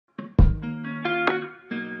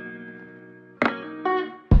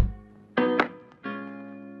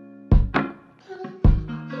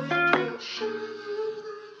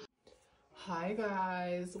Hi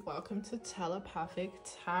guys, welcome to Telepathic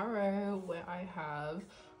Tarot, where I have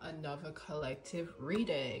another collective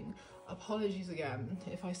reading. Apologies again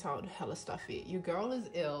if I sound hella stuffy. Your girl is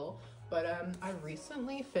ill, but I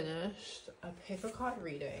recently finished a pick a card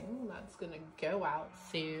reading that's gonna go out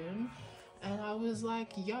soon, and I was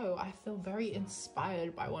like, yo, I feel very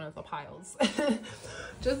inspired by one of the piles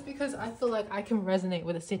just because I feel like I can resonate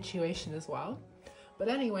with a situation as well. But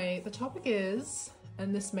anyway, the topic is,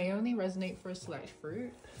 and this may only resonate for a select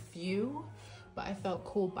few, but I felt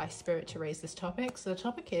called by spirit to raise this topic. So the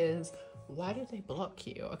topic is, why did they block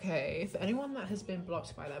you? Okay, for anyone that has been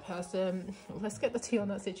blocked by that person, let's get the tea on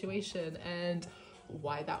that situation and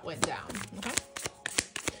why that went down. Okay,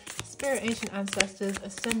 spirit, ancient ancestors,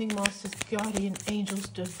 ascending masters, guardian angels,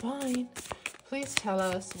 divine, please tell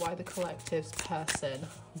us why the collective's person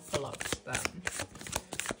blocked them.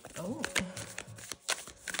 Oh,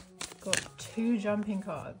 got two jumping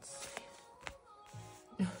cards.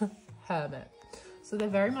 Hermit. So they're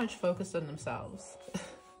very much focused on themselves.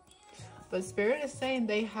 But spirit is saying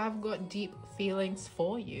they have got deep feelings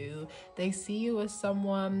for you. They see you as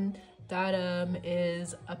someone that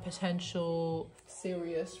is a potential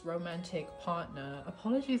serious romantic partner.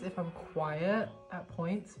 Apologies if I'm quiet at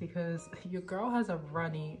points because your girl has a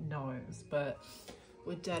runny nose, but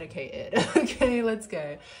we're dedicated. Okay, let's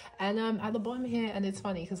go. And at the bottom here, and it's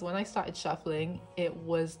funny because when I started shuffling, it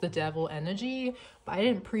was the devil energy, but I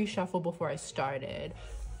didn't pre-shuffle before I started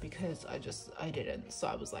because I didn't. So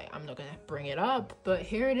I was like, I'm not gonna bring it up, but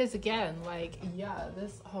here it is again. Like, yeah,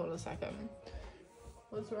 hold on a second.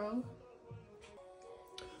 What's wrong?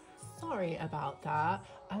 Sorry about that.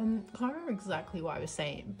 Can't remember exactly what I was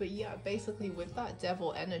saying, but yeah, basically with that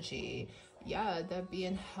devil energy, yeah, they're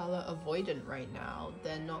being hella avoidant right now.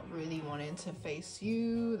 They're not really wanting to face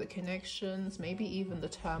you, the connections, maybe even the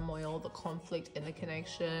turmoil, the conflict in the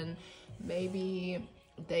connection. Maybe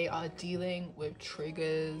they are dealing with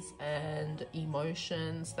triggers and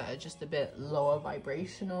emotions that are just a bit lower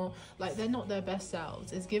vibrational. Like, they're not their best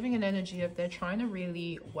selves. It's giving an energy of they're trying to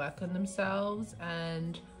really work on themselves,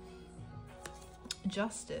 and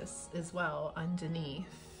justice as well underneath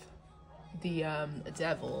the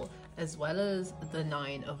devil, as well as the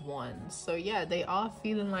 9 of Wands. So yeah, they are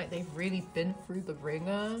feeling like they've really been through the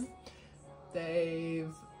ringer.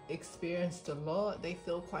 They've experienced a lot. They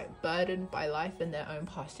feel quite burdened by life and their own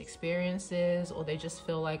past experiences, or they just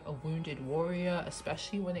feel like a wounded warrior,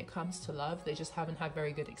 especially when it comes to love. They just haven't had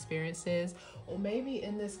very good experiences. Or maybe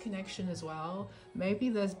in this connection as well, maybe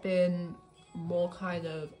there's been more kind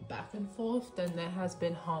of back and forth than there has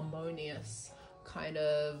been harmonious kind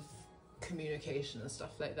of communication and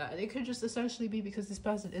stuff like that. And it could just essentially be because this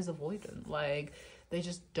person is avoidant. Like, they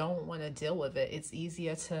just don't want to deal with it. It's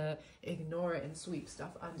easier to ignore it and sweep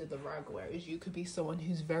stuff under the rug, whereas you could be someone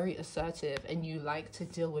who's very assertive and you like to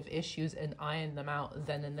deal with issues and iron them out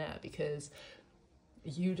then and there, because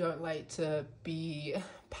you don't like to be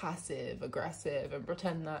passive aggressive and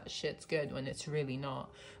pretend that shit's good when it's really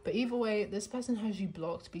not. But either way, this person has you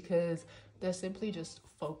blocked because they're simply just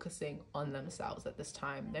focusing on themselves at this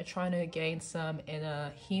time. They're trying to gain some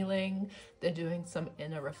inner healing. They're doing some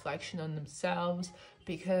inner reflection on themselves,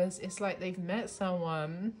 because it's like they've met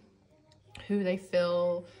someone who they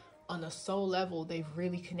feel on a soul level they've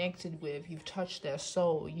really connected with. You've touched their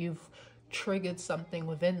soul. You've triggered something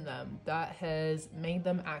within them that has made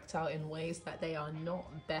them act out in ways that they are not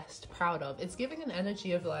best proud of. It's giving an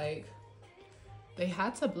energy of like, they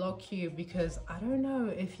had to block you because I don't know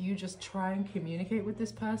if you just try and communicate with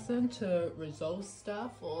this person to resolve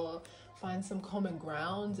stuff or find some common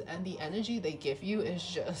ground, and the energy they give you is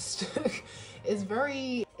just it's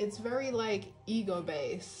very like ego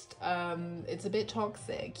based. It's a bit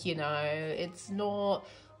toxic, you know. It's not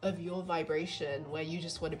of your vibration where you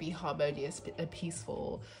just want to be harmonious and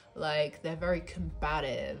peaceful. Like, they're very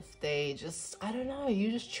combative. They just, I don't know,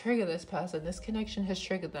 you just trigger this person. This connection has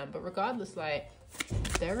triggered them, but regardless, like,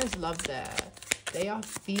 there is love there. They are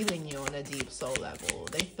feeling you on a deep soul level.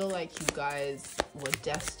 They feel like you guys were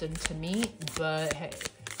destined to meet, but hey,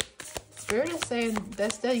 spirit is saying they're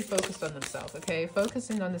steady focused on themselves. Okay,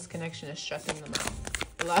 focusing on this connection is stressing them out.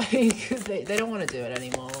 Like, they don't want to do it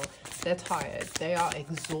anymore. They're tired. They are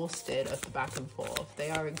exhausted of the back and forth. They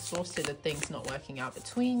are exhausted of things not working out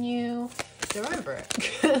between you. They're over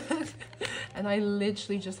it. And I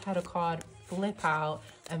literally just had a card flip out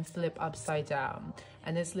and flip upside down.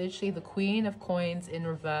 And it's literally the Queen of Coins in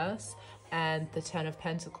reverse and the 10 of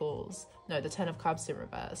Pentacles. No, the 10 of Cups in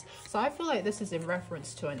reverse. So I feel like this is in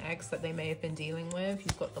reference to an ex that they may have been dealing with.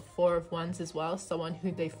 You've got the 4 of Wands as well. Someone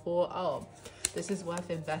who they thought, oh, this is worth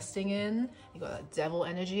investing in. You got that devil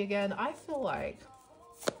energy again. I feel like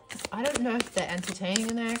I don't know if they're entertaining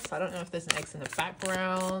an ex. I don't know if there's an ex in the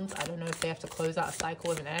background. I don't know if they have to close out a cycle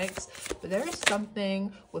with an ex. But there is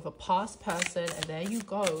something with a past person, and there you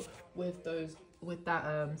go with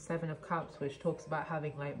that Seven of Cups, which talks about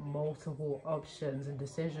having like multiple options and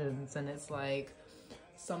decisions. And it's like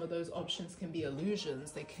some of those options can be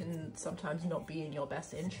illusions. They can sometimes not be in your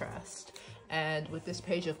best interest. And with this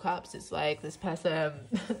Page of Cups, it's like this person,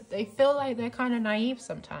 they feel like they're kind of naive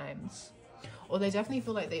sometimes. Or they definitely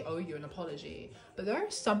feel like they owe you an apology. But there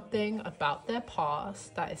is something about their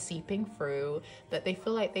past that is seeping through that they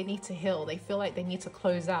feel like they need to heal. They feel like they need to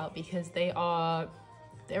close out because they're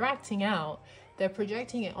acting out. They're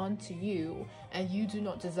projecting it onto you, and you do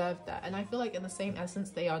not deserve that. And I feel like in the same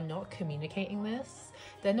essence, they are not communicating this.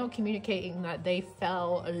 They're not communicating that they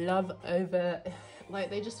fell love over, like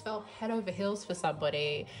they just fell head over heels for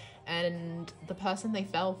somebody. And the person they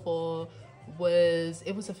fell for was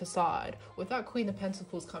a facade. With that Queen of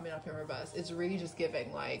Pentacles coming up in reverse, it's really just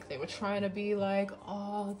giving like they were trying to be like,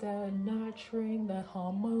 oh, they're nurturing, they're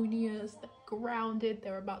harmonious, they're grounded,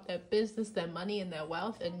 they're about their business, their money and their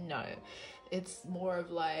wealth. And no, it's more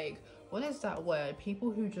of like, what is that word?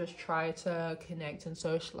 People who just try to connect and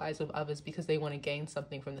socialize with others because they want to gain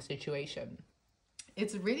something from the situation.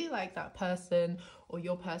 It's really like that person or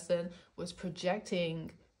your person was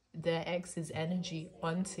projecting their ex's energy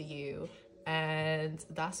onto you, and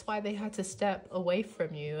that's why they had to step away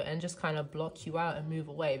from you and just kind of block you out and move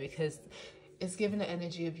away, because it's given the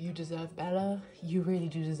energy of you deserve better. You really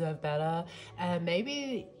do deserve better. And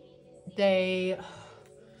maybe they,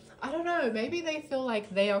 I don't know, maybe they feel like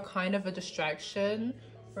they are kind of a distraction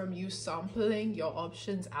from you sampling your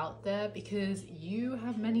options out there, because you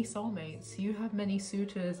have many soulmates, you have many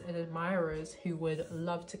suitors and admirers who would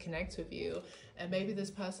love to connect with you. And maybe this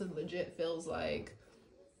person legit feels like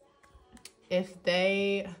if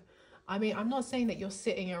they, I mean, I'm not saying that you're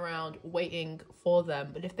sitting around waiting for them,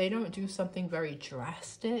 but if they don't do something very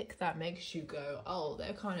drastic that makes you go, oh,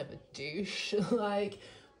 they're kind of a douche, like,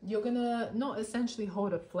 you're gonna not essentially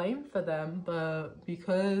hold a flame for them, but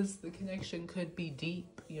because the connection could be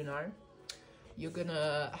deep, you know, you're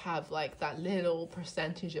gonna have like that little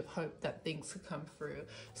percentage of hope that things could come through.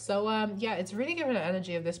 So yeah, it's really giving an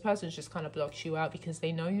energy of this person's just kind of blocked you out because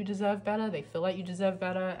they know you deserve better. They feel like you deserve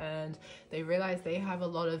better, and they realize they have a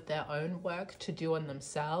lot of their own work to do on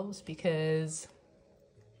themselves, because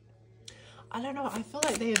I don't know, I feel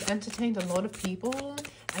like they have entertained a lot of people,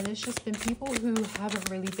 and it's just been people who haven't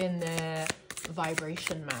really been their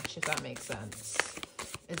vibration match, if that makes sense.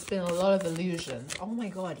 It's been a lot of illusions. Oh my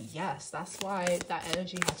god, yes, that's why that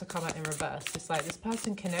energy had to come out in reverse. It's like this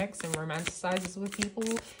person connects and romanticizes with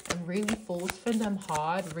people and really falls for them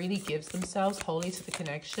hard, really gives themselves wholly to the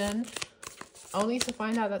connection, only to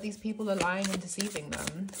find out that these people are lying and deceiving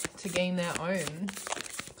them to gain their own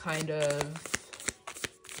kind of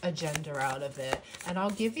agenda out of it. And I'll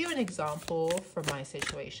give you an example from my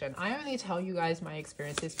situation. I only tell you guys my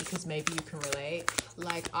experiences because maybe you can relate.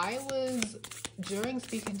 Like, I was, during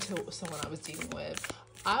speaking to someone I was dealing with,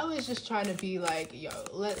 I was just trying to be like, yo,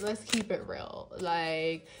 let's keep it real.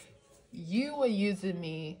 Like, you were using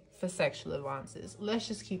me for sexual advances. Let's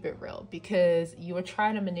just keep it real, because you were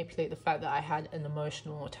trying to manipulate the fact that I had an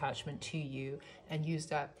emotional attachment to you and use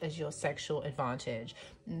that as your sexual advantage.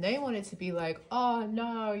 And they wanted to be like, oh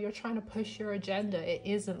no, you're trying to push your agenda. It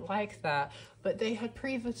isn't like that. But they had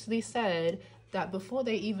previously said that before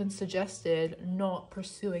they even suggested not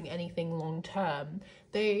pursuing anything long term,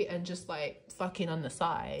 and just like fucking on the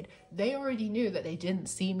side, they already knew that they didn't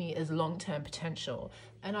see me as long-term potential.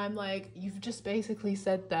 And I'm like, you've just basically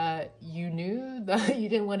said that you knew that you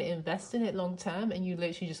didn't want to invest in it long term, and you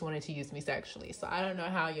literally just wanted to use me sexually. So I don't know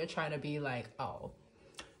how you're trying to be like, oh,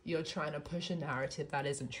 you're trying to push a narrative that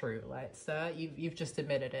isn't true. Like, sir, you've just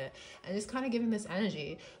admitted it. And it's kind of giving this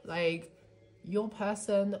energy like your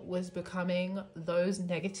person was becoming those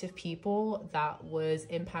negative people that was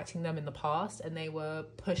impacting them in the past, and they were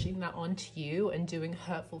pushing that onto you and doing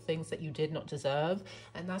hurtful things that you did not deserve.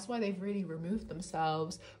 And that's why they've really removed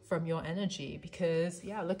themselves from your energy, because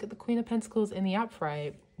yeah, look at the Queen of Pentacles in the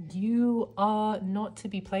upright. You are not to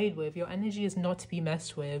be played with. Your energy is not to be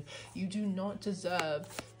messed with. You do not deserve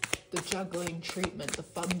the juggling treatment, the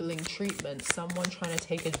fumbling treatment, someone trying to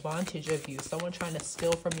take advantage of you, someone trying to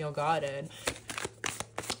steal from your garden.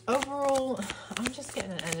 Overall, I'm just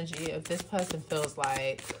getting an energy of this person feels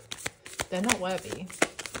like they're not worthy.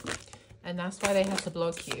 And that's why they had to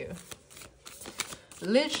block you.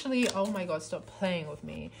 Literally, oh my god, stop playing with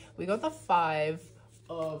me. We got the 5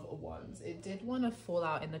 of Wands. It did want to fall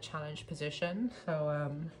out in the challenge position.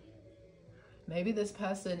 So maybe this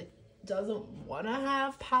person doesn't want to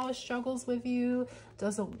have power struggles with you,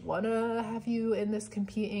 doesn't want to have you in this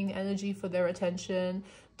competing energy for their attention,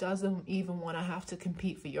 doesn't even want to have to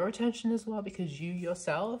compete for your attention as well, because you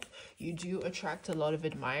yourself, you do attract a lot of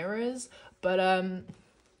admirers, but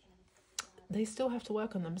they still have to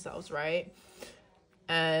work on themselves, right?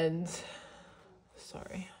 And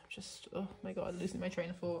sorry, just, oh my god, losing my train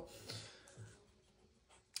of thought.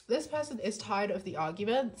 This person is tired of the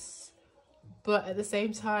arguments, but at the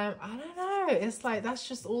same time, I don't know, it's like that's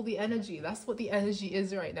just all the energy. That's what the energy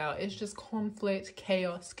is right now. It's just conflict,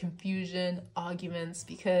 chaos, confusion, arguments,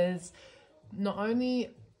 because not only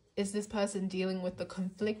is this person dealing with the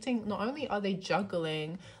conflicting, not only are they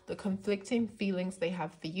juggling the conflicting feelings they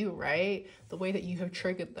have for you, right? The way that you have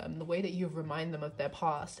triggered them, the way that you remind them of their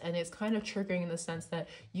past. And it's kind of triggering in the sense that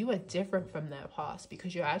you are different from their past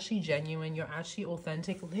because you're actually genuine, you're actually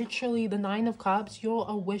authentic. Literally, the 9 of Cups, you're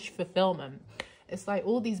a wish fulfillment. It's like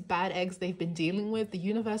all these bad eggs they've been dealing with, the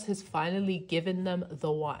universe has finally given them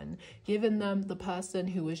the one, given them the person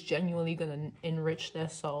who is genuinely going to enrich their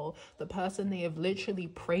soul, the person they have literally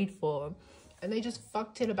prayed for, and they just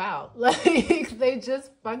fucked it about. Like, they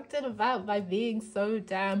just fucked it about by being so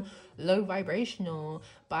damn low vibrational,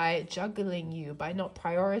 by juggling you, by not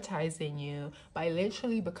prioritizing you, by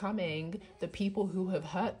literally becoming the people who have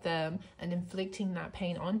hurt them and inflicting that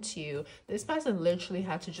pain onto you. This person literally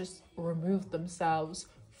had to just remove themselves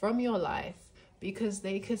from your life because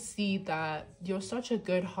they could see that you're such a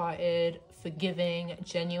good-hearted, forgiving,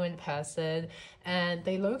 genuine person, and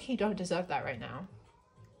they low-key don't deserve that right now.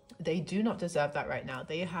 They do not deserve that right now.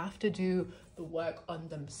 They have to do the work on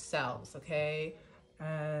themselves, okay?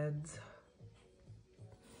 And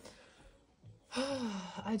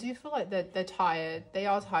I do feel like they're tired. They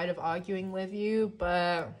are tired of arguing with you,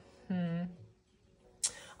 but I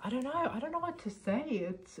don't know. I don't know what to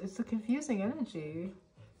say. It's a confusing energy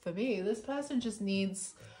for me. This person just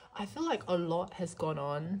needs, I feel like a lot has gone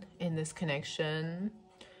on in this connection,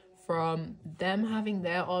 from them having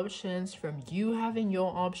their options, from you having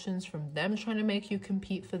your options, from them trying to make you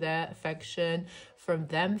compete for their affection, from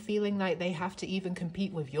them feeling like they have to even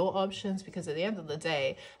compete with your options, because at the end of the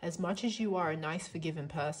day, as much as you are a nice, forgiving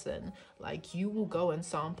person, like, you will go and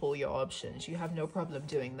sample your options. You have no problem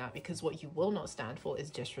doing that, because what you will not stand for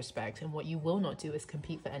is disrespect, and what you will not do is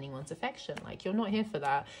compete for anyone's affection. Like, you're not here for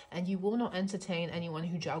that, and you will not entertain anyone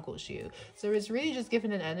who juggles you. So it's really just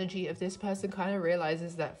given an energy of this person kind of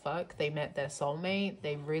realizes that, fuck, they met their soulmate,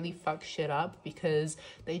 they really fucked shit up because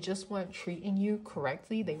they just weren't treating you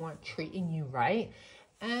correctly, they weren't treating you right.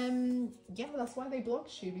 And yeah, that's why they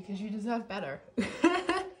blocked you, because you deserve better.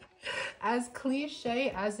 As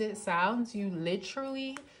cliche as it sounds, you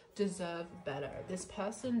literally deserve better. This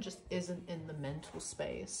person just isn't in the mental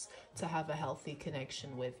space to have a healthy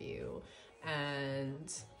connection with you.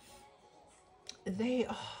 And they,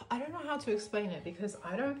 I don't know how to explain it, because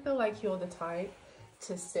I don't feel like you're the type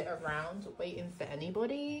to sit around waiting for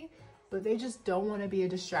anybody, but they just don't want to be a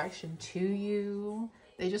distraction to you.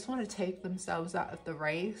 They just want to take themselves out of the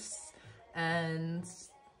race. And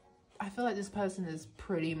I feel like this person is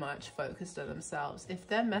pretty much focused on themselves. If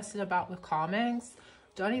they're messing about with karmics,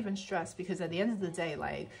 don't even stress, because at the end of the day,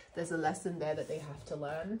 like, there's a lesson there that they have to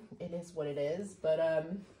learn. It is what it is. But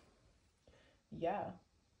yeah.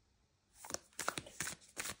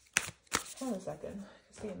 Hold on a second.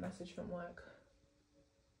 I see a message from work.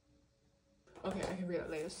 Okay, I can read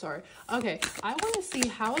it later, sorry. Okay, I want to see,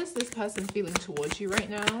 how is this person feeling towards you right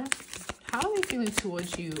now? How are they feeling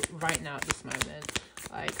towards you right now at this moment?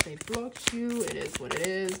 Like, they blocked you, it is what it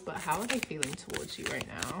is, but how are they feeling towards you right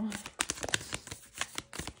now?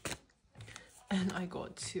 And I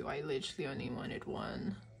got 2, I literally only wanted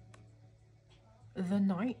 1. The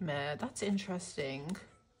Nightmare, that's interesting.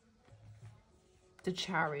 The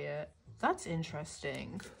Chariot, that's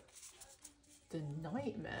interesting. The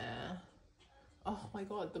Nightmare. Oh my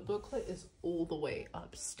god, the booklet is all the way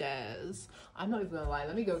upstairs. I'm not even gonna lie,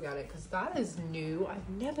 let me go get it, because that is new. I've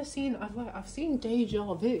never seen, I've seen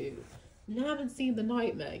Deja Vu, I haven't seen The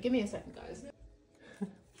Nightmare. Give me a second, guys.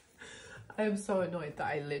 I am so annoyed that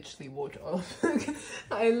I literally walked off.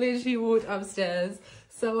 I literally walked upstairs.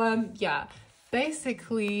 So yeah,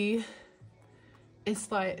 basically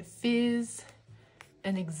it's like fears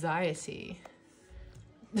and anxiety.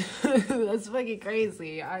 That's fucking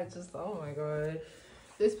crazy. I just, oh my god,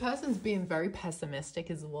 this person's being very pessimistic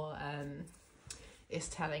is what is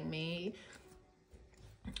telling me.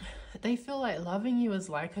 They feel like loving you is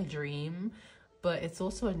like a dream, but it's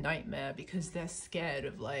also a nightmare, because they're scared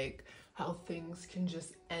of like how things can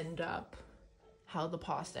just end up how the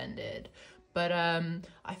past ended. But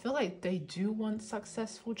I feel like they do want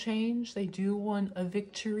successful change. They do want a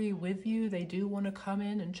victory with you. They do want to come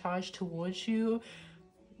in and charge towards you.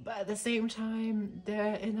 But at the same time,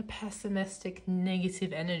 they're in a pessimistic,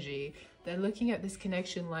 negative energy. They're looking at this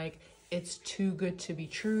connection like it's too good to be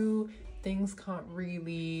true. Things can't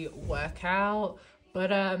really work out. But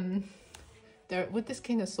they're with this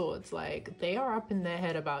King of Swords, like they are up in their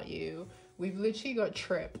head about you. We've literally got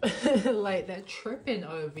trip. Like they're tripping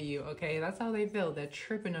over you, okay? That's how they feel. They're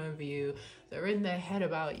tripping over you. They're in their head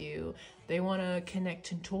about you. They want to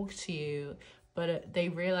connect and talk to you, but they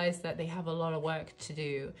realize that they have a lot of work to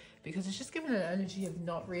do, because it's just given an energy of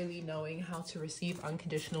not really knowing how to receive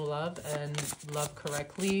unconditional love and love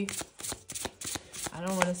correctly. I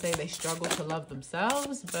don't want to say they struggle to love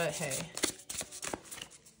themselves, but hey.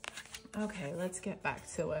 Okay, let's get back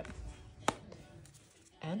to it.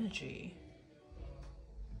 Energy.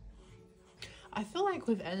 I feel like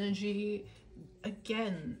with energy,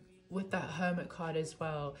 again, with that Hermit card as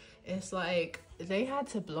well, it's like they had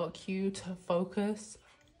to block you to focus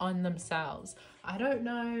on themselves. I don't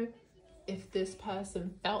know if this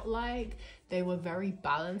person felt like they were very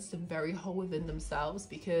balanced and very whole within themselves,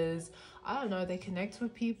 because I don't know, they connect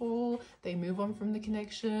with people, they move on from the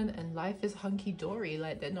connection, and life is hunky-dory.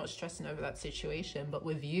 Like they're not stressing over that situation. But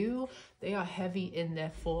with you, they are heavy in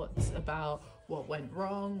their thoughts about what went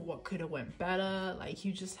wrong, what could have went better. Like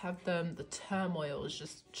you just have them, the turmoil is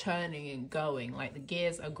just churning and going, like the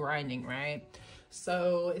gears are grinding, right?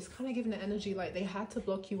 So it's kind of giving the energy like they had to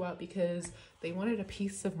block you out because they wanted a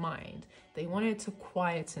peace of mind. They wanted to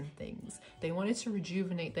quieten things. They wanted to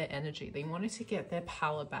rejuvenate their energy. They wanted to get their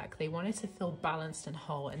power back. They wanted to feel balanced and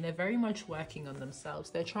whole. And they're very much working on themselves.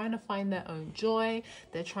 They're trying to find their own joy.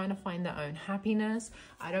 They're trying to find their own happiness.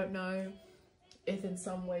 I don't know if in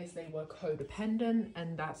some ways they were codependent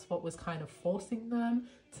and that's what was kind of forcing them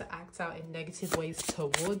to act out in negative ways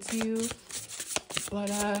towards you. But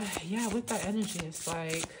yeah, with that energy, it's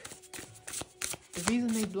like the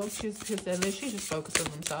reason they blocked you is because they're literally just focused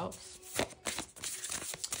on themselves.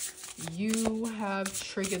 You have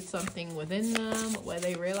triggered something within them where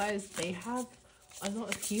they realize they have a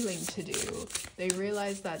lot of healing to do. They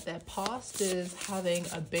realize that their past is having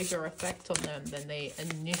a bigger effect on them than they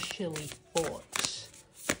initially thought.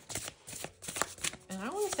 And I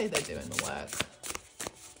want to say they're doing the work.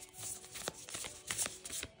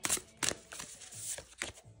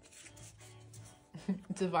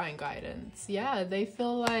 Divine guidance. Yeah, they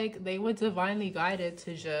feel like they were divinely guided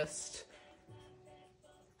to just,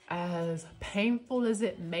 as painful as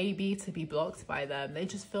it may be to be blocked by them, they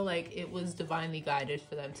just feel like it was divinely guided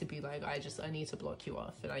for them to be like, I need to block you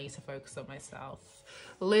off and I need to focus on myself.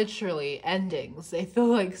 Literally, endings. They feel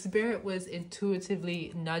like spirit was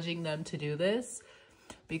intuitively nudging them to do this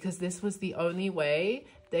because this was the only way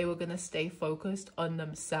they were going to stay focused on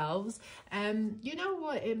themselves. And you know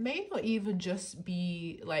what? It may not even just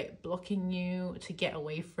be like blocking you to get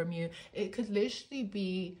away from you. It could literally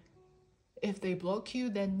be, if they block you,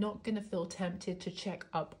 they're not going to feel tempted to check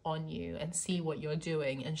up on you and see what you're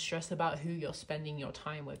doing and stress about who you're spending your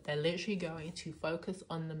time with. They're literally going to focus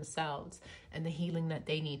on themselves and the healing that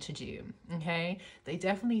they need to do, okay? They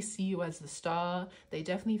definitely see you as the star. They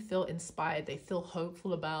definitely feel inspired. They feel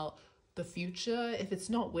hopeful about the future. If it's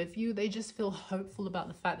not with you, they just feel hopeful about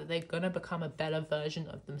the fact that they're going to become a better version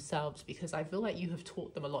of themselves, because I feel like you have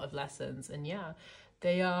taught them a lot of lessons. And yeah,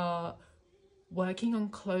 they are working on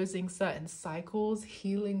closing certain cycles,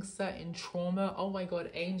 healing certain trauma. Oh my god,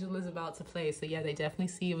 Angel is about to play. So yeah, they definitely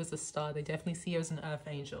see you as a star. They definitely see you as an earth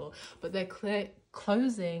angel, but they're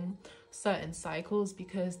closing certain cycles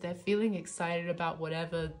because they're feeling excited about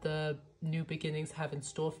whatever the new beginnings have in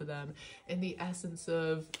store for them, in the essence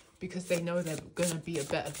of, because they know they're going to be a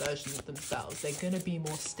better version of themselves. They're going to be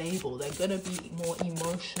more stable. They're going to be more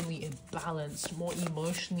emotionally balanced, more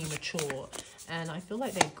emotionally mature. And I feel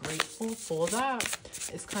like they're grateful for that.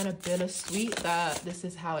 It's kind of bittersweet that this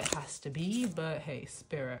is how it has to be. But hey,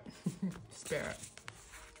 spirit. Spirit.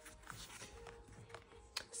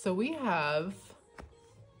 So we have,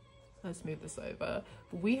 let's move this over.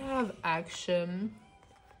 We have action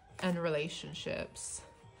and relationships.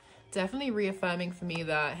 Definitely reaffirming for me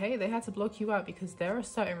that, hey, they had to block you out because there are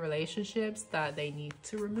certain relationships that they need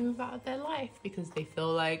to remove out of their life because they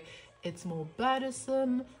feel like it's more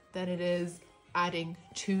burdensome than it is adding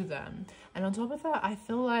to them. And on top of that, I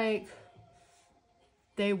feel like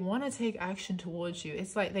they want to take action towards you.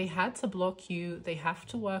 It's like they had to block you. They have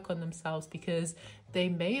to work on themselves because they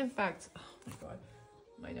may in fact, oh my god,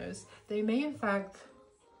 my nose. They may in fact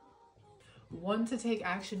want to take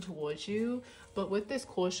action towards you, but with this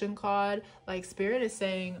caution card, like spirit is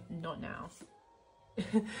saying not now.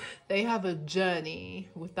 They have a journey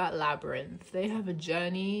with that labyrinth. They have a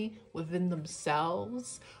journey within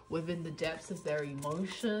themselves, within the depths of their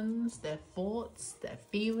emotions, their thoughts, their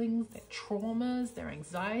feelings, their traumas, their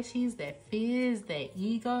anxieties, their fears, their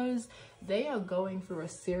egos. They are going through a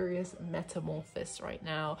serious metamorphosis right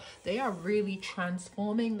now. They are really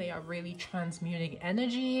transforming. They are really transmuting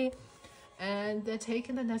energy. And they're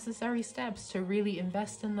taking the necessary steps to really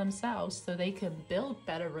invest in themselves so they can build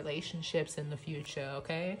better relationships in the future,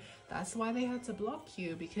 okay? That's why they had to block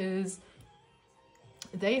you, because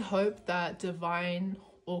they hope that divine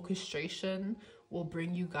orchestration will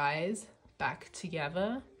bring you guys back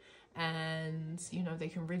together, and, you know, they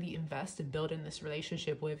can really invest in building this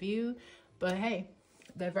relationship with you. But hey,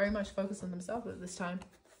 they're very much focused on themselves at this time.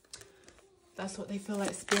 That's what they feel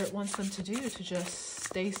like Spirit wants them to do, to just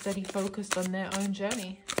stay steady focused on their own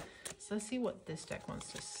journey. So let's see what this deck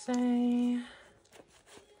wants to say.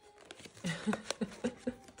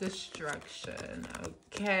 Destruction.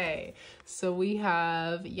 Okay. So we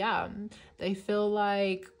have, yeah, they feel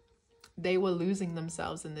like they were losing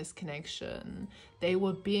themselves in this connection. They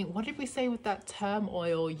were being, what did we say with that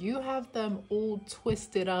turmoil? You have them all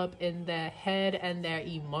twisted up in their head and their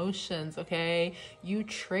emotions, okay? You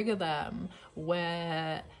trigger them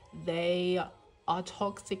where they are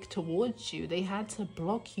toxic towards you. They had to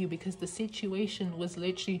block you because the situation was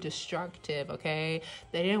literally destructive, okay?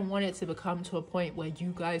 They didn't want it to become to a point where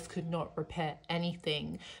you guys could not repair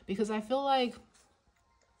anything. Because I feel like,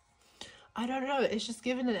 I don't know, it's just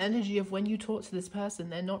given an energy of when you talk to this person,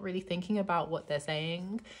 they're not really thinking about what they're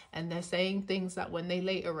saying, and they're saying things that when they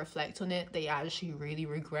later reflect on it, they actually really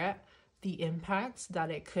regret the impact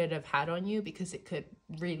that it could have had on you, because it could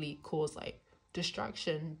really cause like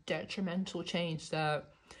destruction, detrimental change that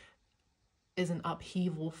is an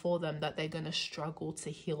upheaval for them that they're going to struggle to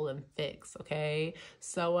heal and fix, okay?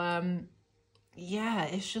 So yeah,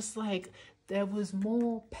 it's just like there was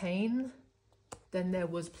more pain then there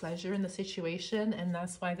was pleasure in the situation, and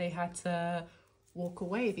that's why they had to walk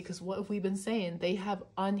away. Because what have we been saying? They have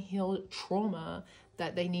unhealed trauma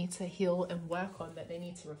that they need to heal and work on, that they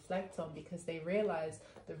need to reflect on, because they realize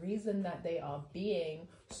the reason that they are being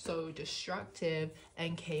so destructive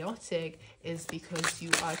and chaotic is because you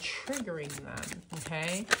are triggering them,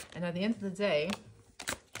 okay? And at the end of the day,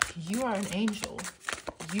 you are an angel.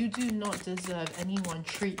 You do not deserve anyone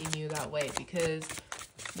treating you that way, because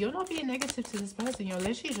you're not being negative to this person. You're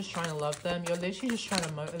literally just trying to love them. You're literally just trying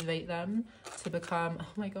to motivate them to become... Oh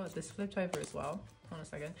my god, this flipped over as well. Hold on a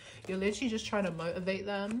second. You're literally just trying to motivate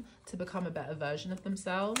them to become a better version of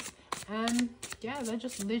themselves. And yeah, they're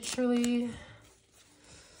just literally...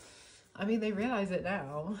 I mean, they realize it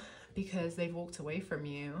now because they've walked away from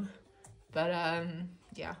you. But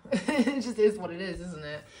yeah, it just is what it is, isn't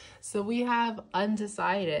it? So we have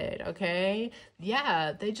undecided, okay?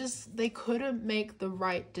 Yeah, they couldn't make the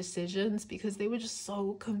right decisions because they were just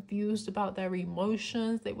so confused about their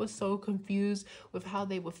emotions. They were so confused with how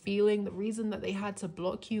they were feeling. The reason that they had to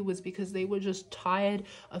block you was because they were just tired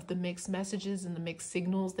of the mixed messages and the mixed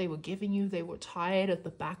signals they were giving you. They were tired of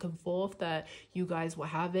the back and forth that you guys were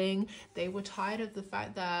having. They were tired of the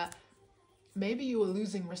fact that maybe you were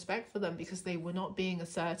losing respect for them because they were not being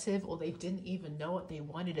assertive, or they didn't even know what they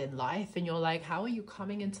wanted in life. And you're like, how are you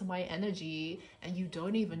coming into my energy and you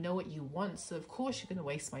don't even know what you want? So of course you're going to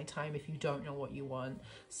waste my time if you don't know what you want.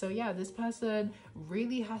 So yeah, this person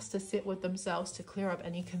really has to sit with themselves to clear up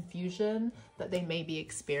any confusion that they may be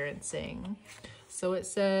experiencing. So it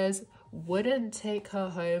says, wouldn't take her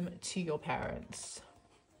home to your parents.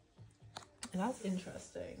 And that's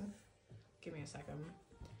interesting. Give me a second.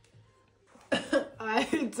 I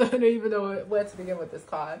don't even know where to begin with this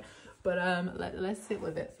card, but let's sit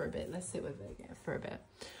with it for a bit. Let's sit with it again for a bit.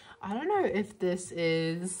 I don't know if this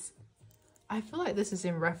is, I feel like this is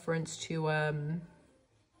in reference to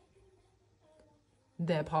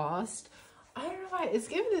their past. I don't know why it's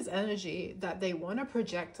giving this energy that they want to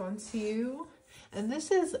project onto you, and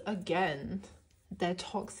this is again their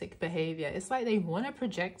toxic behavior. It's like they want to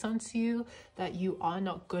project onto you that you are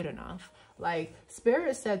not good enough. Like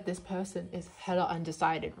Spirit said, this person is hella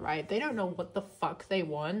undecided, right? They don't know what the fuck they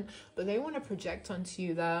want, but they want to project onto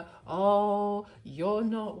you that, oh, you're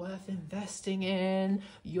not worth investing in.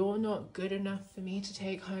 You're not good enough for me to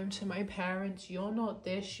take home to my parents. You're not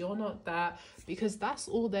this, you're not that, because that's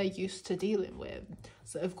all they're used to dealing with.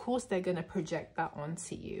 So of course they're going to project that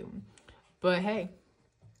onto you. But hey,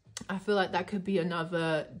 I feel like that could be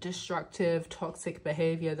another destructive, toxic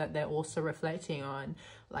behavior that they're also reflecting on.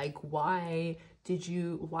 Like, why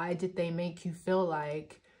did they make you feel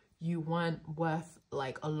like you weren't worth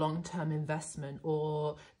like a long-term investment,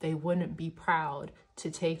 or they wouldn't be proud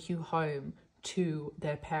to take you home to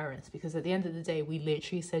their parents, because at the end of the day, we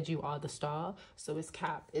literally said you are the star. So it's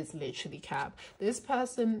cap. It's literally cap. This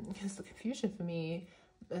person, because the confusion for me,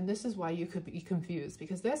 and this is why you could be confused,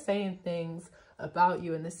 because they're saying things about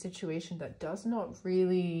you in this situation that does not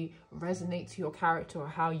really resonate to your character or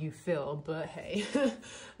how you feel. But hey,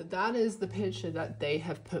 that is the picture that they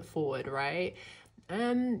have put forward, right?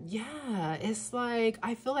 Yeah, it's like,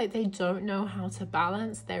 I feel like they don't know how to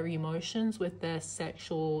balance their emotions with their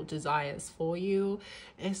sexual desires for you.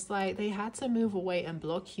 It's like they had to move away and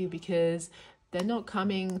block you because they're not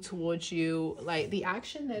coming towards you. Like, the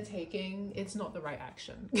action they're taking, it's not the right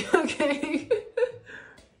action. Okay.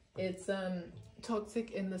 It's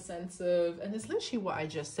toxic in the sense of, and it's literally what I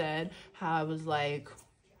just said, how I was like,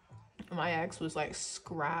 my ex was like,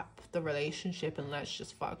 scrap the relationship and let's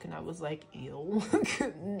just fuck, and I was like, ew.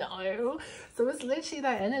 No. So it's literally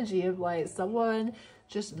that energy of like someone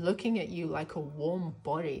just looking at you like a warm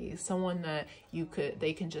body, someone that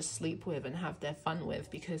they can just sleep with and have their fun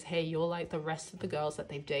with, because hey, you're like the rest of the girls that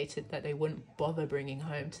they've dated that they wouldn't bother bringing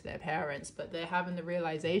home to their parents. But they're having the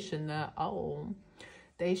realization that, oh,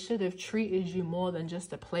 they should have treated you more than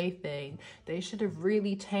just a plaything. They should have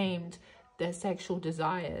really tamed their sexual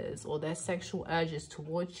desires or their sexual urges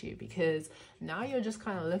towards you, because now you're just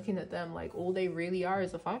kind of looking at them like all they really are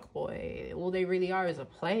is a fuckboy, all they really are is a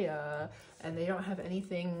player, and they don't have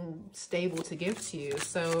anything stable to give to you.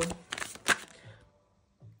 So,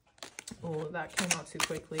 oh, that came out too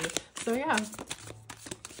quickly. So yeah,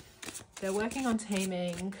 they're working on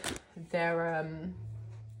taming their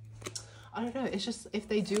I don't know, it's just, if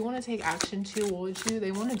they do want to take action towards you,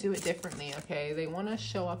 they want to do it differently, okay? They want to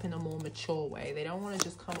show up in a more mature way. They don't want to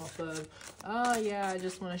just come off of, oh yeah, I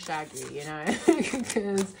just want to shag you, you know?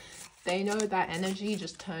 Because they know that energy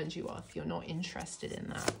just turns you off. You're not interested in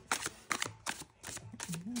that.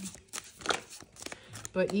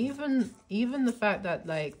 But even the fact that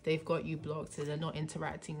like they've got you blocked and they're not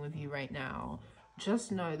interacting with you right now,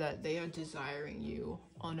 just know that they are desiring you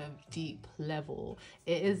on a deep level.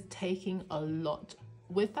 It is taking a lot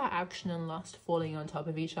with that action and lust falling on top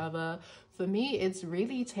of each other. For me, it's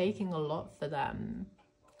really taking a lot for them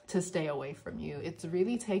to stay away from you. It's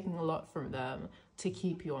really taking a lot from them to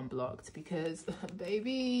keep you unblocked, because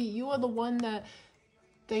baby, you are the one that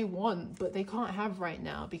they want but they can't have right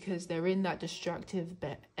now, because they're in that destructive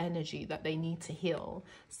energy that they need to heal.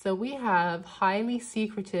 So we have highly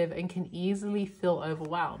secretive and can easily feel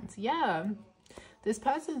overwhelmed. Yeah, this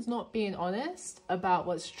person's not being honest about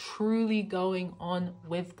what's truly going on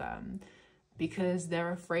with them, because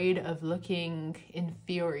they're afraid of looking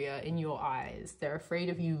inferior in your eyes. They're afraid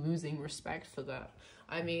of you losing respect for them.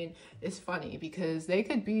 I mean, it's funny because they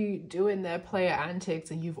could be doing their player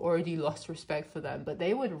antics and you've already lost respect for them, but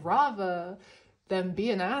they would rather them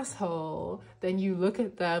be an asshole than you look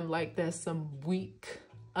at them like there's some weak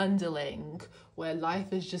underling where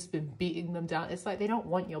life has just been beating them down. It's like they don't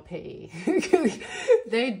want your pity.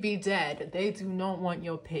 They'd be dead. They do not want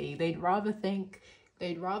your pity. They'd rather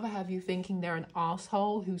have you thinking they're an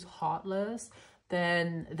asshole who's heartless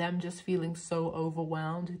than them just feeling so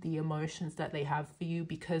overwhelmed with the emotions that they have for you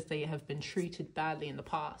because they have been treated badly in the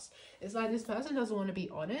past. It's like this person doesn't want to be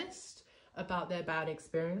honest about their bad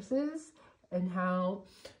experiences and how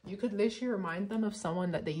you could literally remind them of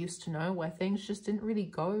someone that they used to know where things just didn't really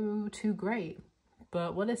go too great.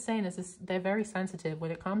 But what it's saying is they're very sensitive.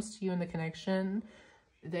 When it comes to you and the connection,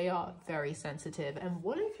 they are very sensitive. And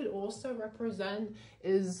what it could also represent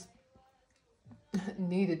is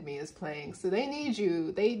needed me is playing. So they need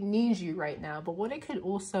you right now. But what it could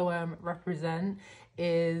also represent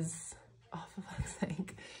is, oh, for fuck's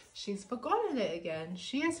sake, she's forgotten it again.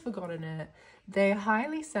 She has forgotten it. They're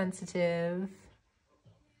highly sensitive.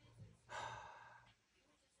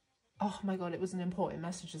 Oh my god, it was an important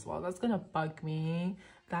message as well. That's gonna bug me.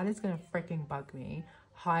 That is gonna freaking bug me.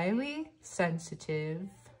 Highly sensitive.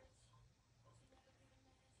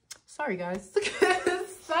 Sorry guys.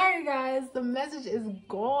 Sorry guys, the message is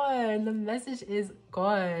gone. The message is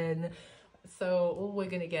gone. So all we're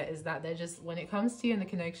gonna get is that they're just, when it comes to you and the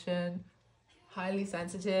connection, highly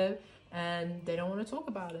sensitive, and they don't want to talk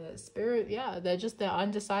about it. Spirit, yeah, they're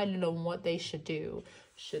undecided on what they should do.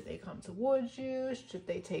 Should they come towards you? Should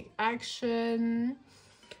they take action?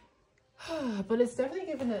 But it's definitely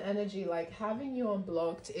given an energy like having you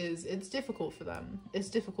unblocked it's difficult for them. It's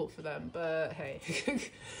difficult for them, but hey,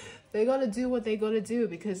 they gotta do what they gotta do,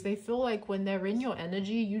 because they feel like when they're in your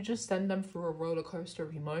energy, you just send them through a roller coaster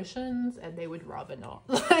of emotions, and they would rather not.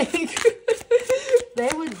 Like, they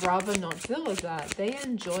would rather not deal with that. They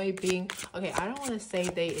enjoy being, okay, I don't want to say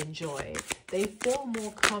they enjoy. They feel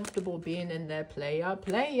more comfortable being in their player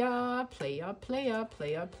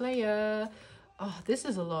oh, this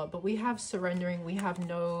is a lot, but we have surrendering, we have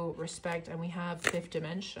no respect, and we have fifth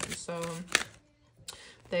dimension. So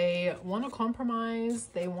they want to compromise,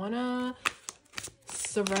 they want to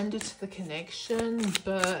surrender to the connection,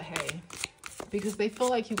 but hey, because they feel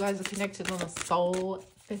like you guys are connected on a soul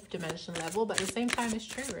fifth dimension level, but at the same time it's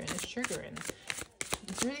triggering.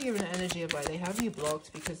 It's really giving an energy of like they have you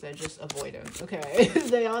blocked because they're just avoidant. Okay.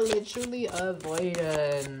 They are literally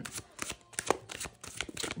avoidant.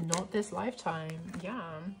 Not this lifetime. Yeah,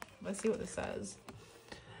 let's see what this says.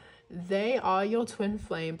 They are your twin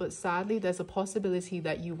flame, but sadly there's a possibility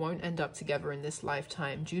that you won't end up together in this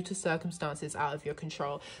lifetime due to circumstances out of your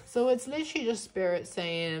control. So it's literally just spirit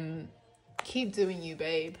saying, keep doing you,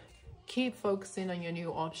 babe. Keep focusing on your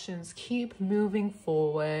new options. Keep moving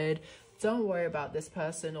forward. Don't worry about this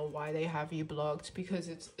person or why they have you blocked, because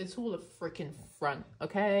it's all a freaking front,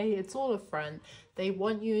 okay? It's all a front. They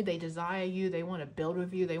want you, they desire you, they want to build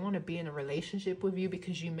with you, they want to be in a relationship with you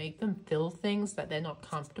because you make them feel things that they're not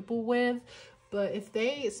comfortable with. But if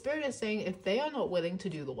they, spirit is saying, if they are not willing to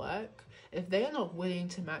do the work, if they are not willing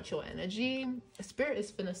to match your energy, spirit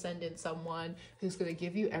is finna send in someone who's gonna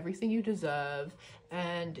give you everything you deserve.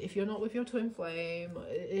 And if you're not with your twin flame,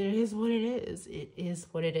 it is what it is. It is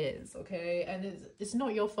what it is, okay? And it's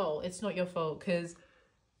not your fault. It's not your fault, because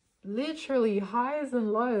literally highs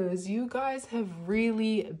and lows, you guys have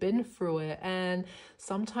really been through it. And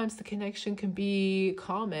sometimes the connection can be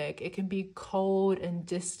karmic. It can be cold and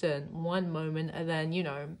distant one moment, and then, you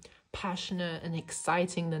know, passionate and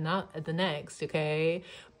exciting the next, okay?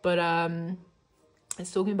 But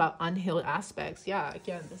it's talking about unhealed aspects. Yeah,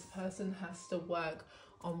 again, this person has to work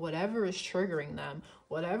on whatever is triggering them,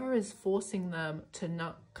 whatever is forcing them to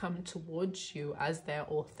not come towards you as their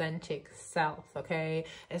authentic self, okay?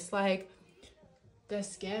 It's like they're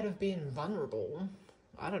scared of being vulnerable.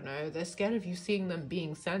 I don't know, they're scared of you seeing them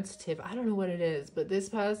being sensitive. I don't know what it is, but this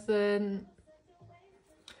person,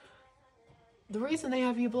 the reason they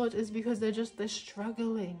have you blocked is because they're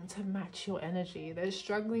struggling to match your energy. They're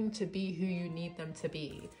struggling to be who you need them to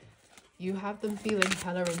be. You have them feeling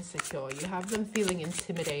hella insecure. You have them feeling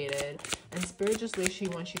intimidated. And spirit just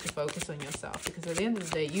literally wants you to focus on yourself, because at the end of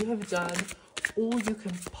the day, you have done all you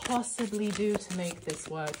can possibly do to make this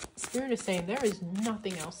work. Spirit is saying there is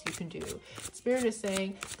nothing else you can do. Spirit is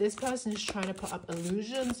saying this person is trying to put up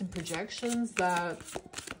illusions and projections that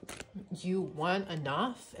you weren't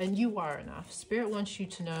enough, and you are enough. Spirit wants you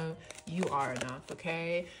to know you are enough,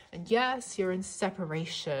 okay? And yes, you're in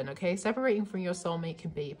separation, okay? Separating from your soulmate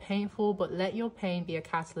can be painful, but let your pain be a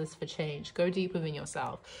catalyst for change. Go deep within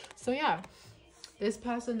yourself. So yeah, this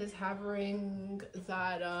person is having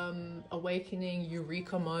that awakening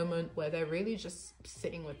eureka moment where they're really just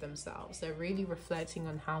sitting with themselves. They're really reflecting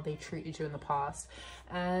on how they treated you in the past.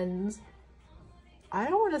 And I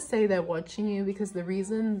don't want to say they're watching you, because the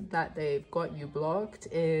reason that they've got you blocked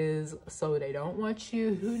is so they don't watch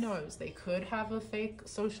you. Who knows? They could have a fake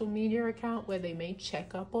social media account where they may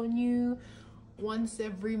check up on you once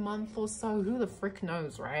every month or so. Who the frick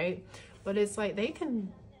knows, right? But it's like they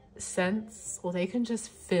can sense, or they can just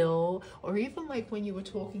feel, or even like when you were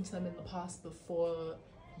talking to them in the past before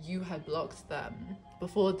you had blocked them,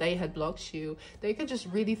 before they had blocked you, they could just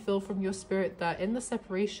really feel from your spirit that in the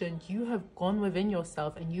separation you have gone within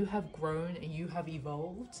yourself and you have grown and you have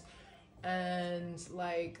evolved. And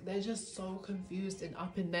like they're just so confused and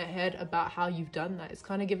up in their head about how you've done that. It's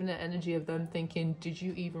kind of giving an energy of them thinking, did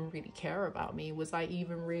you even really care about me? Was I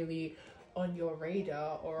even really on your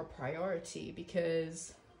radar or a priority?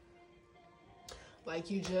 Because like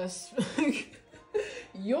you just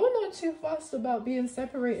you're not too fussed about being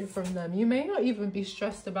separated from them. You may not even be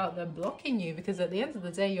stressed about them blocking you, because at the end of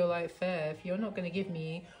the day, you're like, fair, if you're not going to give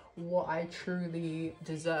me what I truly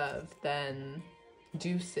deserve, then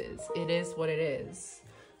deuces. It is what it is.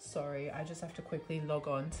 Sorry, I just have to quickly log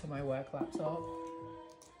on to my work laptop.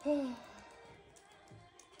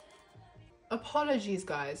 Apologies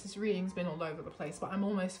guys, this reading's been all over the place, but I'm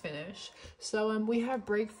almost finished. So we have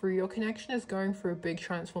breakthrough. Your connection is going through a big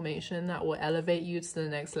transformation that will elevate you to the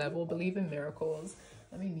next level. Believe in miracles.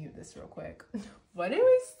 Let me mute this real quick. What do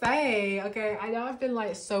we say? Okay, I know I've been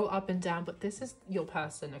like so up and down, but this is your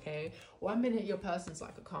person, okay? 1 minute your person's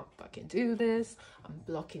like, I can't fucking do this. I'm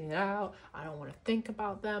blocking it out. I don't want to think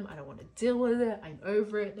about them. I don't want to deal with it. I'm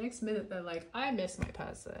over it. Next minute they're like, I miss my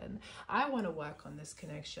person. I want to work on this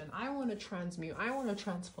connection. I want to transmute. I want to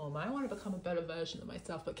transform. I want to become a better version of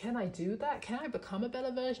myself. But can I do that? Can I become a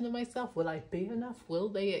better version of myself? Will I be enough? Will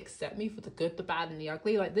they accept me for the good, the bad, and the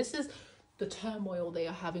ugly? Like, this is the turmoil they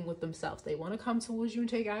are having with themselves. They want to come towards you and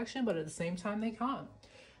take action, but at the same time they can't.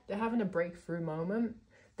 They're having a breakthrough moment.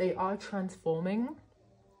 They are transforming,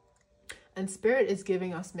 And Spirit is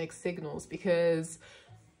giving us mixed signals, because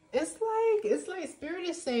it's like Spirit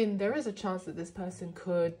is saying there is a chance that this person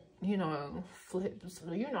could, you know, flip,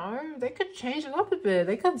 you know, they could change it up a bit.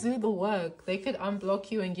 They could do the work. They could unblock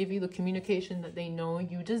you and give you the communication that they know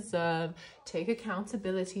you deserve. Take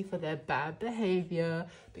accountability for their bad behavior,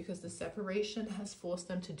 because the separation has forced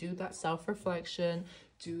them to do that self-reflection,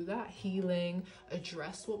 do that healing,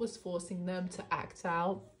 address what was forcing them to act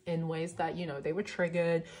out in ways that, you know, they were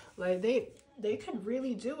triggered. Like they could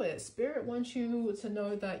really do it. Spirit wants you to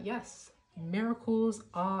know that, yes, miracles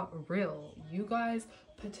are real. You guys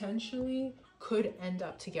potentially could end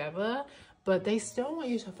up together, but they still want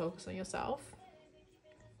you to focus on yourself.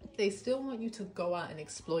 They still want you to go out and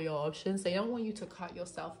explore your options. They don't want you to cut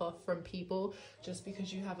yourself off from people just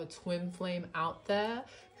because you have a twin flame out there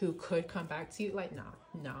who could come back to you. Like,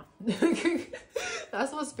 nah.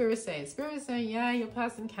 That's what Spirit's saying. Spirit's saying, yeah, your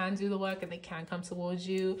person can do the work and they can come towards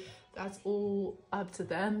you. That's all up to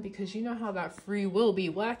them, because you know how that free will be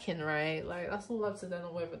working, right? Like, that's all up to them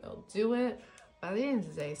on whether they'll do it. At the end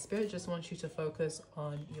of the day, Spirit just wants you to focus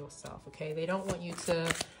on yourself, okay? They don't want you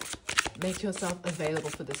to make yourself available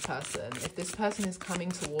for this person. If this person is coming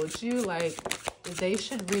towards you, like, they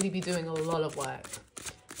should really be doing a lot of work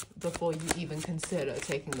before you even consider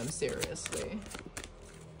taking them seriously.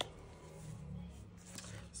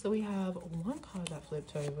 So we have one card that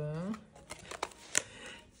flipped over.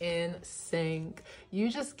 In sync. You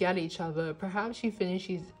just get each other. Perhaps you finish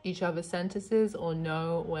each other's sentences or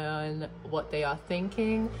know what they are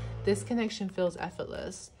thinking. This connection feels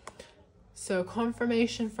effortless. So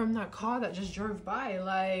confirmation from that car that just drove by.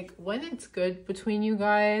 Like, when it's good between you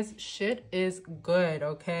guys, shit is good,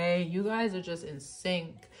 okay? You guys are just in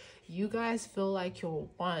sync. You guys feel like you're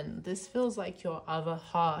one. This feels like your other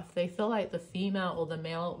half. They feel like the female or the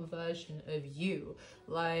male version of you.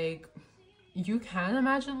 Like, you can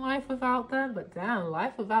imagine life without them, but damn,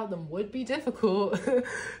 life without them would be difficult.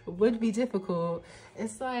 Would be difficult.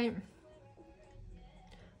 It's like,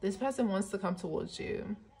 this person wants to come towards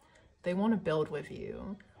you. They want to build with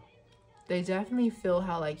you. They definitely feel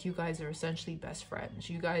how, like, you guys are essentially best friends.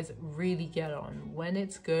 You guys really get on. When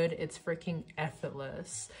it's good, it's freaking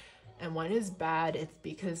effortless. And when it's bad, it's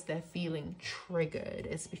because they're feeling triggered.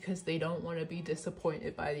 It's because they don't want to be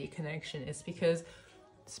disappointed by the connection. It's because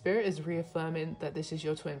Spirit is reaffirming that this is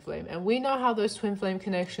your twin flame. And we know how those twin flame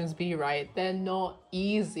connections be, right? They're not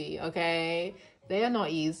easy, okay? They are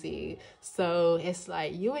not easy. So it's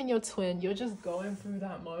like you and your twin, you're just going through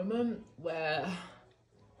that moment where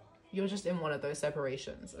you're just in one of those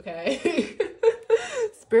separations, okay?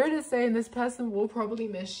 Spirit is saying this person will probably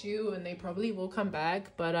miss you and they probably will come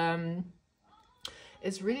back, but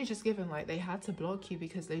it's really just given like they had to block you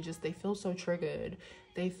because they feel so triggered.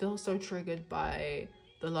 They feel so triggered by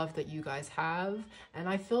the love that you guys have. And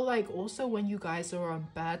I feel like also when you guys are on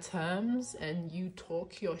bad terms and you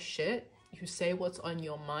talk your shit, you say what's on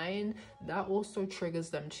your mind, that also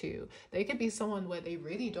triggers them too. They could be someone where they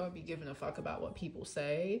really don't be giving a fuck about what people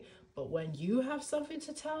say, but when you have something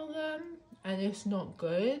to tell them and it's not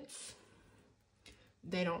good,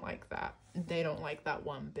 they don't like that. They don't like that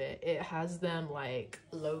one bit. It has them like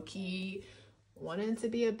low-key wanting to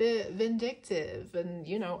be a bit vindictive and,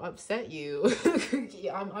 you know, upset you.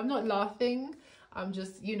 Yeah, I'm not laughing. I'm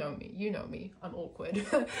just, you know me, I'm awkward.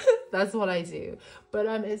 That's what I do. But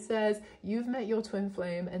it says you've met your twin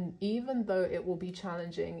flame, and even though it will be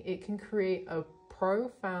challenging, it can create a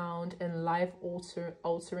profound and life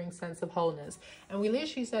altering sense of wholeness. And we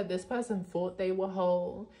literally said this person thought they were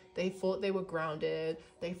whole, they thought they were grounded,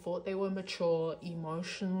 they thought they were mature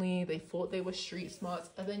emotionally, they thought they were street smart,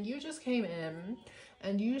 and then you just came in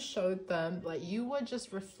and you showed them, like, you were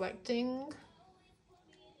just reflecting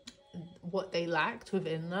what they lacked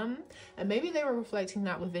within them, and maybe they were reflecting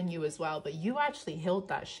that within you as well, but you actually healed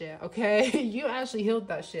that shit, okay? You actually healed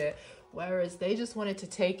that shit, whereas they just wanted to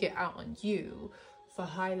take it out on you for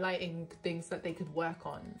highlighting things that they could work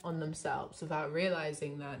on themselves without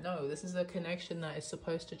realizing that, no, this is a connection that is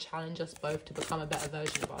supposed to challenge us both to become a better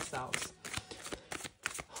version of ourselves.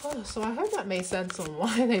 Oh, so I hope that made sense on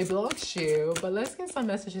why they blocked you, but let's get some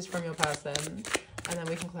messages from your person and then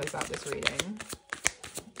we can close out this reading.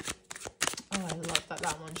 Oh, I love that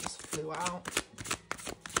that one just flew out.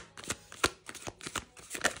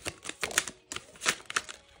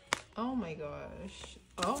 Oh my gosh.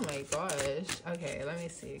 Oh my gosh. Okay, let me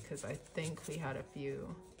see, because I think we had a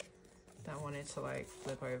few that wanted to like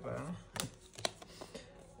flip over.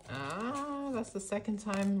 Ah, that's the second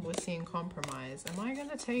time we're seeing compromise. Am I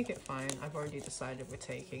gonna take it? Fine, I've already decided we're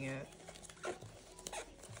taking it.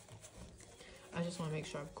 I just want to make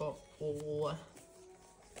sure I've got all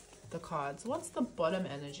the cards. What's the bottom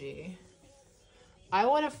energy? I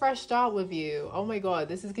want a fresh start with you. Oh my God,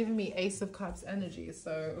 this is giving me Ace of Cups energy.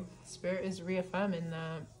 So Spirit is reaffirming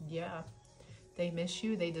that, yeah, they miss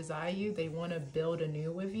you, they desire you, they want to build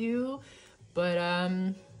anew with you, but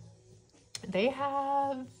they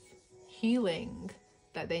have healing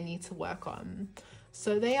that they need to work on.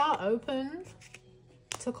 So they are open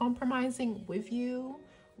to compromising with you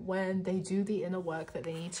when they do the inner work that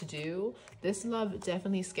they need to do. This love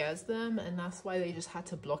definitely scares them, and that's why they just had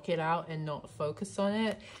to block it out and not focus on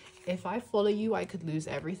it. If I follow you, I could lose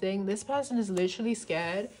everything. This person is literally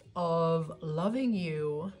scared of loving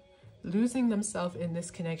you, losing themselves in this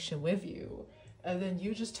connection with you, and then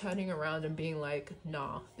you just turning around and being like,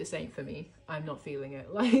 nah, this ain't for me, I'm not feeling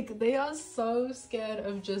it. Like, they are so scared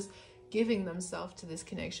of just giving themselves to this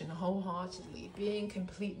connection wholeheartedly, being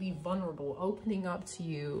completely vulnerable, opening up to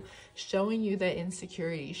you, showing you their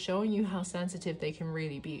insecurity, showing you how sensitive they can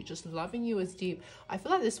really be, just loving you as deep. I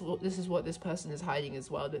feel like this is what this person is hiding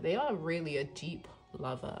as well, that they are really a deep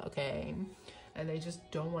lover, okay? And they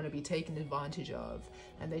just don't want to be taken advantage of,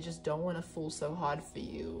 and they just don't want to fall so hard for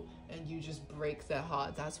you and you just break their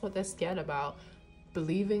heart. That's what they're scared about,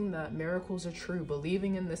 believing that miracles are true,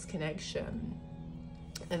 believing in this connection,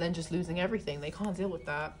 and then just losing everything. They can't deal with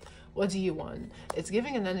that. What do you want? It's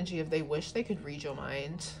giving an energy of they wish they could read your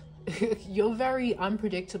mind. You're very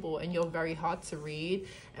unpredictable and you're very hard to read,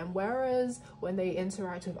 and whereas when they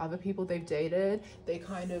interact with other people they've dated, they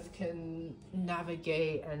kind of can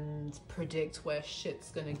navigate and predict where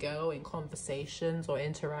shit's gonna go in conversations or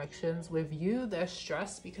interactions. With you, they're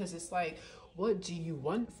stressed because it's like, what do you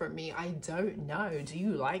want from me? I don't know. Do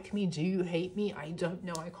you like me? Do you hate me? I don't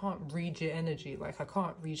know. I can't read your energy. Like, I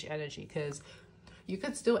can't read your energy, because you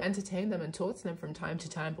could still entertain them and talk to them from time to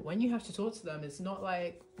time, but when you have to talk to them, it's not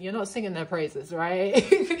like you're not singing their praises, right?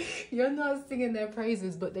 You're not singing their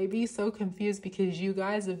praises, but they be so confused because you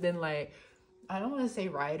guys have been like, I don't want to say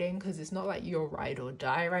riding, because it's not like you're ride or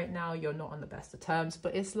die right now. You're not on the best of terms,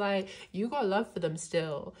 but it's like you got love for them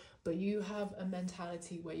still, but you have a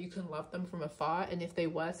mentality where you can love them from afar. And if they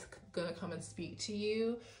were gonna come and speak to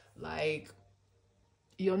you, like,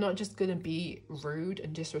 you're not just gonna be rude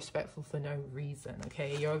and disrespectful for no reason,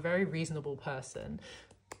 okay? You're a very reasonable person.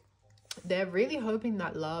 They're really hoping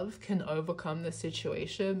that love can overcome the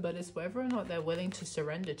situation, but it's whether or not they're willing to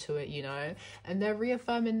surrender to it, you know? And they're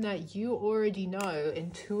reaffirming that you already know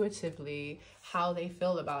intuitively how they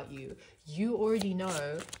feel about you. You already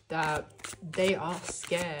know that they are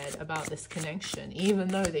scared about this connection, even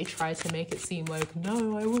though they try to make it seem like,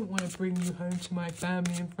 no, I wouldn't want to bring you home to my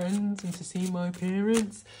family and friends and to see my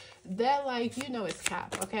parents. They're like, you know it's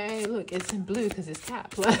cap, okay? Look, it's in blue because it's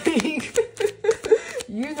cap. Like,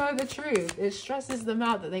 you know the truth. It stresses them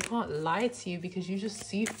out that they can't lie to you because you just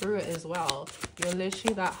see through it as well. You're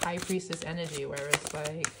literally that high priestess energy where it's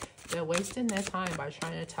like they're wasting their time by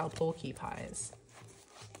trying to tell porcupines.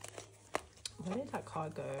 Where did that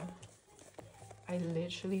card go? I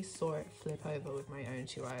literally saw it flip over with my own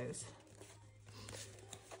two eyes.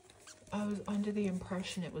 I was under the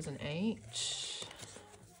impression it was an H.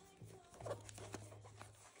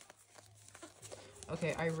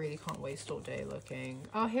 Okay, I really can't waste all day looking.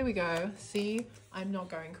 Oh, here we go. See, I'm not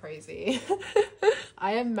going crazy.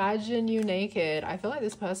 I imagine you naked. I feel like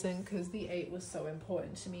this person, because the 8 was so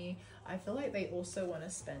important to me, I feel like they also want to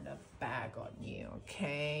spend a bag on you,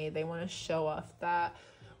 okay? They want to show off that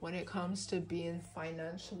when it comes to being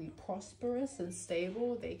financially prosperous and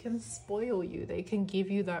stable, they can spoil you. They can give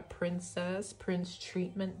you that prince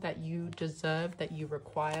treatment that you deserve, that you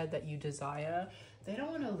require, that you desire. They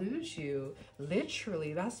don't want to lose you,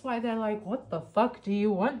 literally. That's why they're like, what the fuck do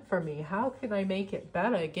you want from me? How can I make it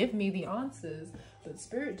better? Give me the answers. But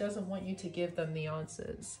Spirit doesn't want you to give them the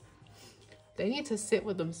answers. They need to sit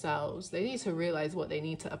with themselves. They need to realize what they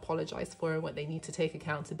need to apologize for and what they need to take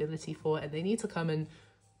accountability for. And they need to come and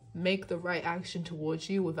make the right action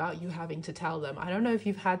towards you without you having to tell them. I don't know if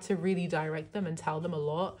you've had to really direct them and tell them a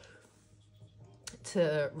lot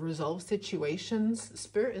to resolve situations.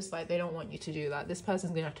 Spirit is like, they don't want you to do that. This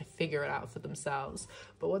person's gonna have to figure it out for themselves.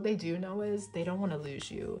 But what they do know is they don't want to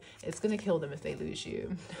lose you. It's gonna kill them if they lose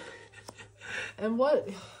you. And what,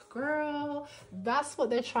 girl, that's what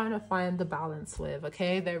they're trying to find the balance with,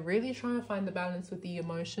 okay? They're really trying to find the balance with the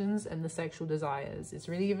emotions and the sexual desires. It's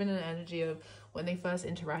really given an energy of when they first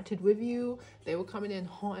interacted with you, they were coming in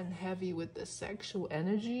hot and heavy with the sexual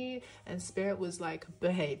energy, and Spirit was like,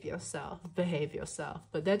 behave yourself, behave yourself.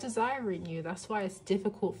 But they're desiring you. That's why it's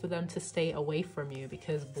difficult for them to stay away from you,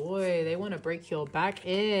 because boy, they want to break your back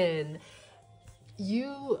in.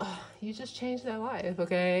 you just changed their life,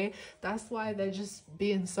 okay? That's why they're just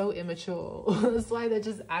being so immature. That's why they're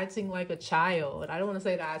just acting like a child. I don't want to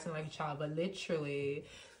say they're acting like a child, but literally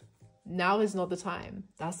now is not the time.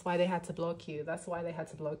 That's why they had to block you. That's why they had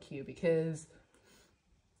to block you, because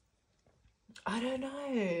I don't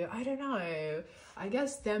know. I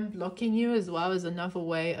guess them blocking you as well is another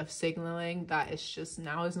way of signaling that it's just,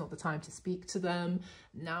 now is not the time to speak to them.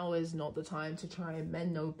 Now is not the time to try and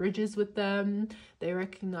mend no bridges with them. They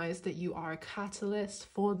recognize that you are a catalyst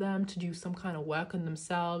for them to do some kind of work on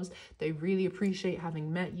themselves. They really appreciate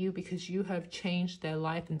having met you because you have changed their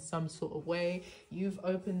life in some sort of way. You've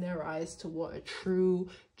opened their eyes to what a true,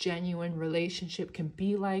 genuine relationship can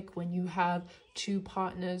be like when you have two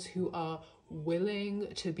partners who are willing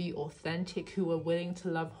to be authentic, who are willing to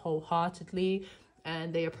love wholeheartedly,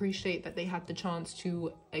 and they appreciate that they had the chance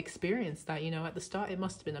to experience that. You know, at the start it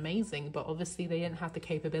must have been amazing, but obviously they didn't have the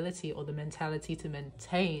capability or the mentality to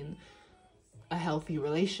maintain a healthy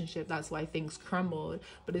relationship. That's why things crumbled.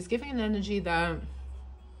 But it's giving an energy that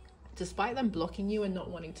despite them blocking you and not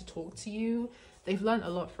wanting to talk to you, they've learned a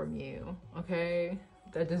lot from you, okay?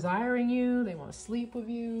 They're desiring you, they want to sleep with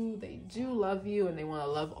you, they do love you, and they want to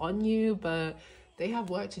love on you, but they have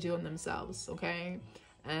work to do on themselves, okay?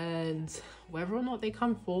 And whether or not they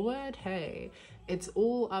come forward, hey, it's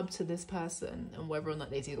all up to this person and whether or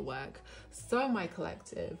not they do the work. So my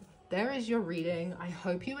collective, there is your reading. I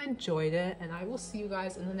hope you enjoyed it, and I will see you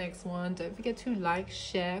guys in the next one. Don't forget to like,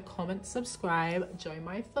 share, comment, subscribe, join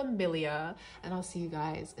my familia, and I'll see you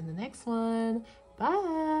guys in the next one.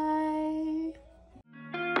 Bye.